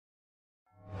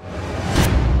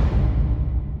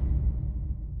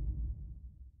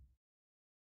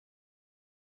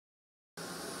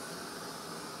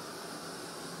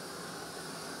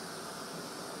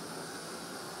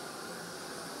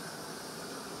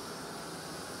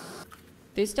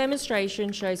This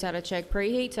demonstration shows how to check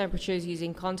preheat temperatures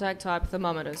using contact type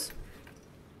thermometers.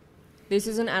 This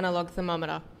is an analog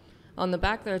thermometer. On the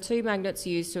back there are two magnets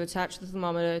used to attach the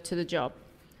thermometer to the job.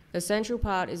 The central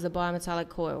part is the bimetallic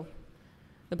coil.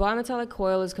 The bimetallic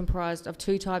coil is comprised of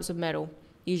two types of metal,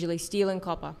 usually steel and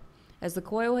copper. As the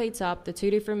coil heats up, the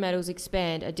two different metals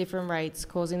expand at different rates,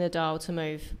 causing the dial to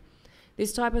move.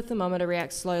 This type of thermometer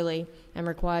reacts slowly and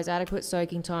requires adequate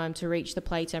soaking time to reach the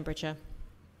plate temperature.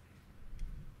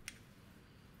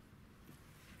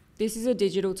 This is a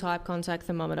digital type contact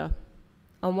thermometer.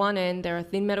 On one end, there are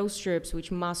thin metal strips which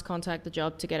must contact the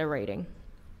job to get a reading.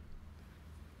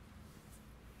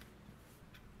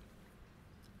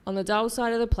 On the dull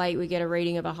side of the plate, we get a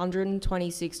reading of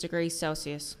 126 degrees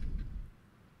Celsius.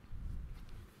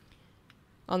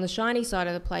 On the shiny side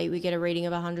of the plate, we get a reading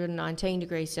of 119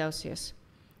 degrees Celsius.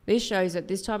 This shows that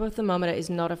this type of thermometer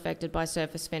is not affected by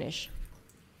surface finish.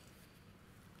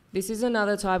 This is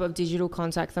another type of digital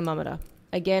contact thermometer.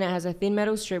 Again, it has a thin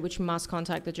metal strip which must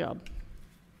contact the job.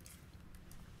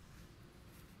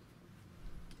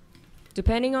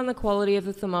 Depending on the quality of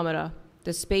the thermometer,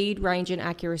 the speed, range and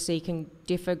accuracy can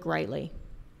differ greatly.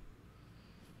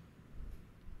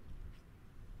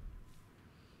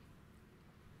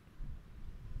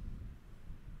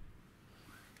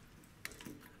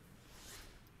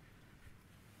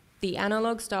 The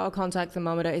analog style contact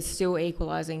thermometer is still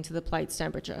equalizing to the plate's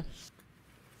temperature.